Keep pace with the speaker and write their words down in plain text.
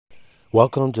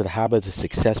Welcome to the Habits of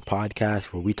Success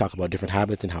podcast, where we talk about different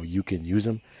habits and how you can use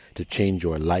them to change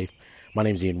your life. My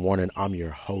name is Ian Warner, and I'm your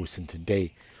host. And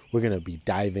today we're going to be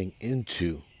diving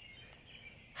into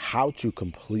how to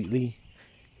completely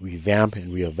revamp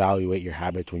and reevaluate your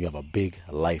habits when you have a big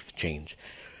life change.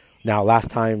 Now, last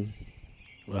time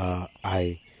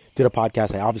I did a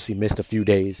podcast, I obviously missed a few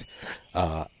days.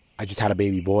 I just had a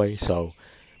baby boy, so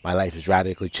my life has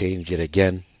radically changed yet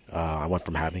again. I went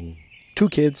from having 2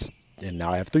 kids, and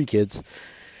now I have 3 kids.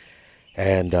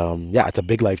 And it's a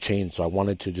big life change. So I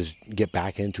wanted to just get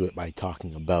back into it by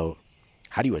talking about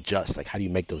how do you adjust? Like, how do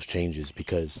you make those changes?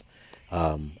 Because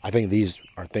I think these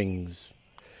are things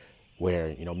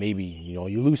where, maybe,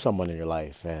 you lose someone in your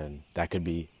life, and that could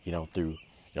be, through,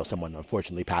 someone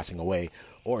unfortunately passing away,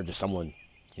 or just someone,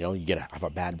 you have a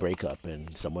bad breakup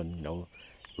and someone,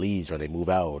 leaves, or they move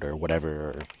out or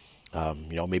whatever, or,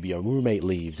 maybe a roommate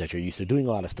leaves that you're used to doing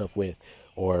a lot of stuff with,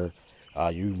 or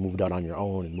you moved out on your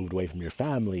own and moved away from your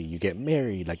family, you get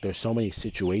married. Like, there's so many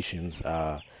situations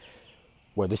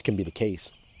where this can be the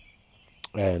case.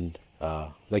 And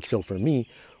so for me,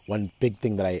 one big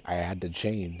thing that I had to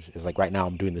change is, like, right now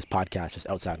I'm doing this podcast just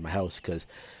outside my house, because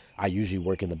I usually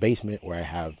work in the basement where I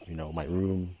have, my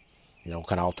room, kind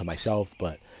of all to myself.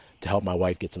 But to help my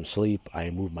wife get some sleep, I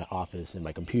moved my office and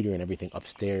my computer and everything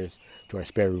upstairs to our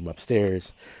spare room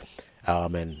upstairs.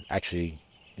 And actually,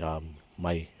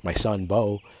 my son,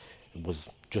 Bo, was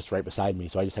just right beside me,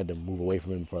 so I just had to move away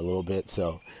from him for a little bit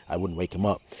so I wouldn't wake him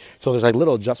up. So there's, like,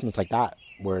 little adjustments like that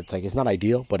where it's like, it's not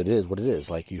ideal, but it is what it is.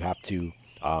 Like, you have to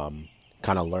kind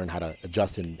of learn how to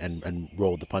adjust and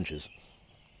roll the punches.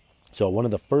 So one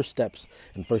of the first steps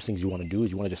and first things you want to do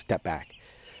is you want to just step back.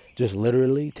 Just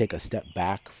literally take a step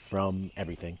back from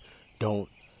everything. Don't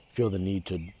feel the need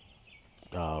to,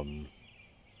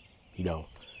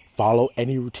 follow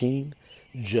any routine.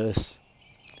 Just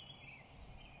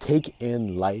take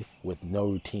in life with no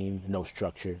routine, no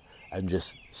structure, and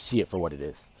just see it for what it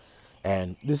is.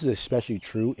 And this is especially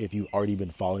true if you've already been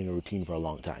following a routine for a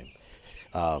long time.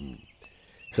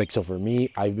 It's like, so for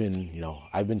me, I've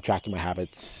been tracking my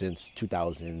habits since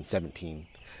 2017.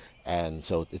 And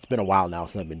so it's been a while now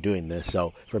since I've been doing this.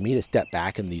 So for me to step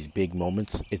back in these big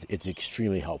moments, it's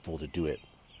extremely helpful to do it.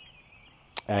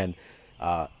 And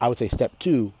I would say step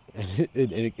 2, and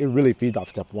it really feeds off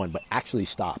step 1, but actually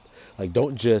stop. Like,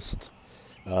 don't just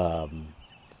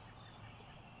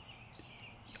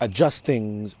adjust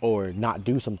things or not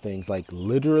do some things. Like,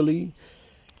 literally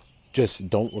just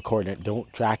don't record it,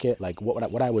 don't track it. Like,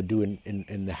 what I would do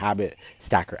in the Habit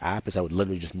Stacker app is I would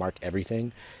literally just mark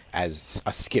everything as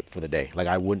a skip for the day. Like,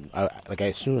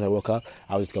 as soon as I woke up,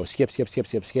 I would just go skip.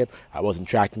 I wasn't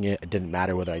tracking it. It didn't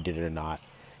matter whether I did it or not.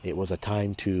 It was a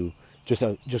time to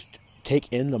just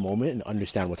take in the moment and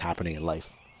understand what's happening in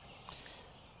life.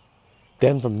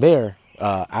 Then from there,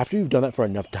 after you've done that for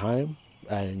enough time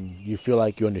and you feel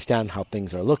like you understand how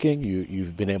things are looking,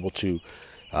 you've been able to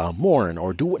mourn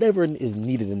or do whatever is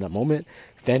needed in that moment,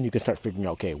 then you can start figuring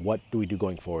out, okay, what do we do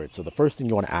going forward? So the first thing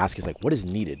you want to ask is, like, what is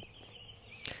needed?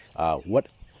 What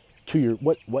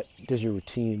does your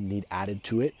routine need added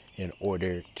to it in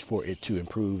order for it to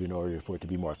improve, in order for it to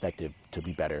be more effective, to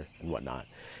be better and whatnot?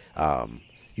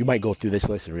 You might go through this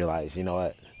list and realize,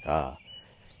 not a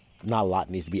lot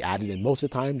needs to be added. And most of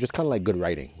the time, just kind of like good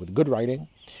writing. With good writing,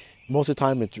 most of the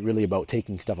time it's really about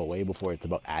taking stuff away before it's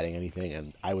about adding anything.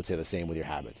 And I would say the same with your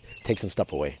habits. Take some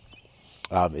stuff away.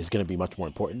 Is going to be much more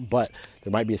important. But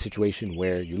there might be a situation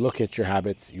where you look at your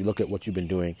habits, you look at what you've been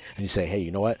doing, and you say, hey,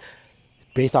 you know what?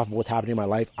 Based off of what's happening in my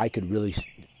life, I could really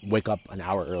wake up an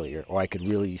hour earlier, or I could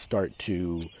really start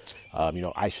to,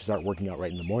 I should start working out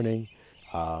right in the morning,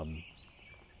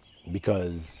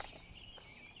 because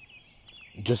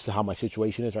just how my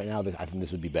situation is right now, I think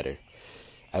this would be better.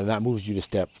 And that moves you to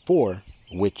step 4,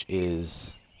 which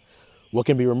is what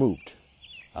can be removed.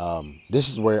 This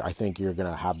is where I think you're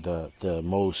going to have the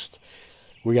most,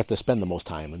 where you have to spend the most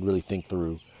time and really think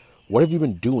through, what have you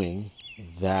been doing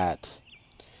that,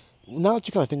 now that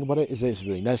you kind of think about it, is this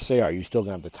really necessary? Are you still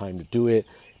going to have the time to do it?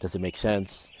 Does it make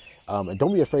sense? And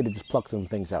don't be afraid to just pluck some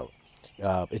things out.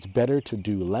 It's better to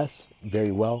do less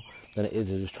very well than it is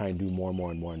to just try and do more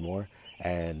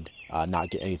and not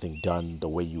get anything done the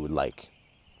way you would like.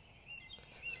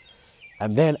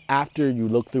 And then after you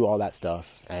look through all that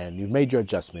stuff and you've made your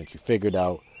adjustments, you figured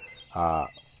out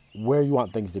where you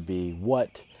want things to be,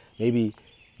 what maybe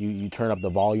you turn up the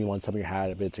volume on some of your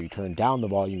habits, or you turn down the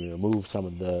volume, you remove some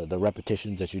of the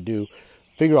repetitions that you do,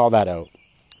 figure all that out.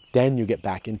 Then you get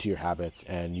back into your habits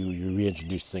and you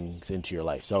reintroduce things into your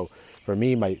life. So for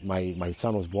me, my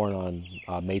son was born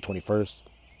on May 21st.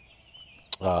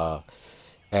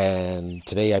 and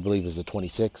today I believe is the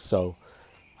 26th. So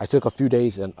I took a few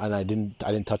days and I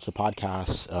didn't touch the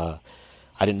podcast.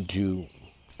 I didn't do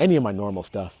any of my normal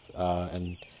stuff,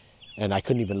 and I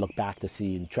couldn't even look back to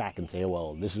see and track and say,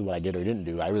 well, this is what I did or didn't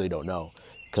do. I really don't know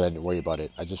because I didn't worry about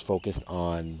it. I just focused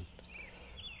on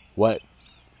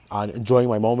enjoying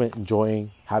my moment,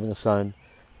 enjoying having a son,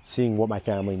 seeing what my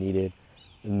family needed,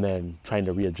 and then trying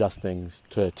to readjust things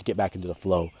to get back into the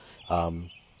flow.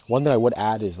 One thing I would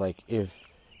add is, like, if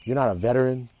you're not a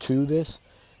veteran to this,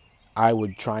 I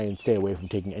would try and stay away from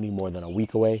taking any more than a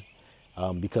week away,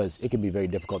 because it can be very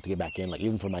difficult to get back in. Like,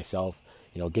 even for myself,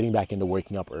 getting back into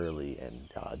waking up early and,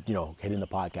 hitting the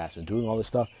podcast and doing all this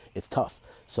stuff, it's tough.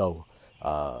 So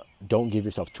don't give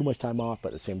yourself too much time off, but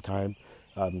at the same time,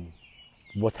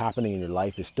 what's happening in your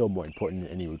life is still more important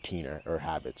than any routine or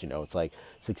habits. It's like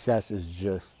success is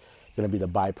just going to be the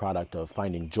byproduct of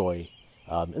finding joy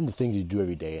in the things you do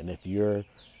every day. And if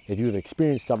you've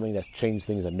experienced something that's changed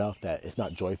things enough that it's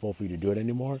not joyful for you to do it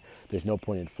anymore, there's no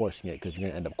point in forcing it because you're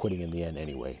going to end up quitting in the end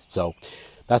anyway. So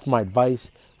that's my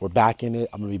advice. We're back in it.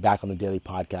 I'm going to be back on the daily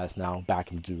podcast now,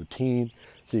 back into routine.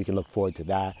 So you can look forward to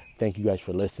that. Thank you guys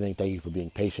for listening. Thank you for being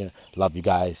patient. Love you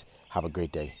guys. Have a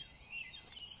great day.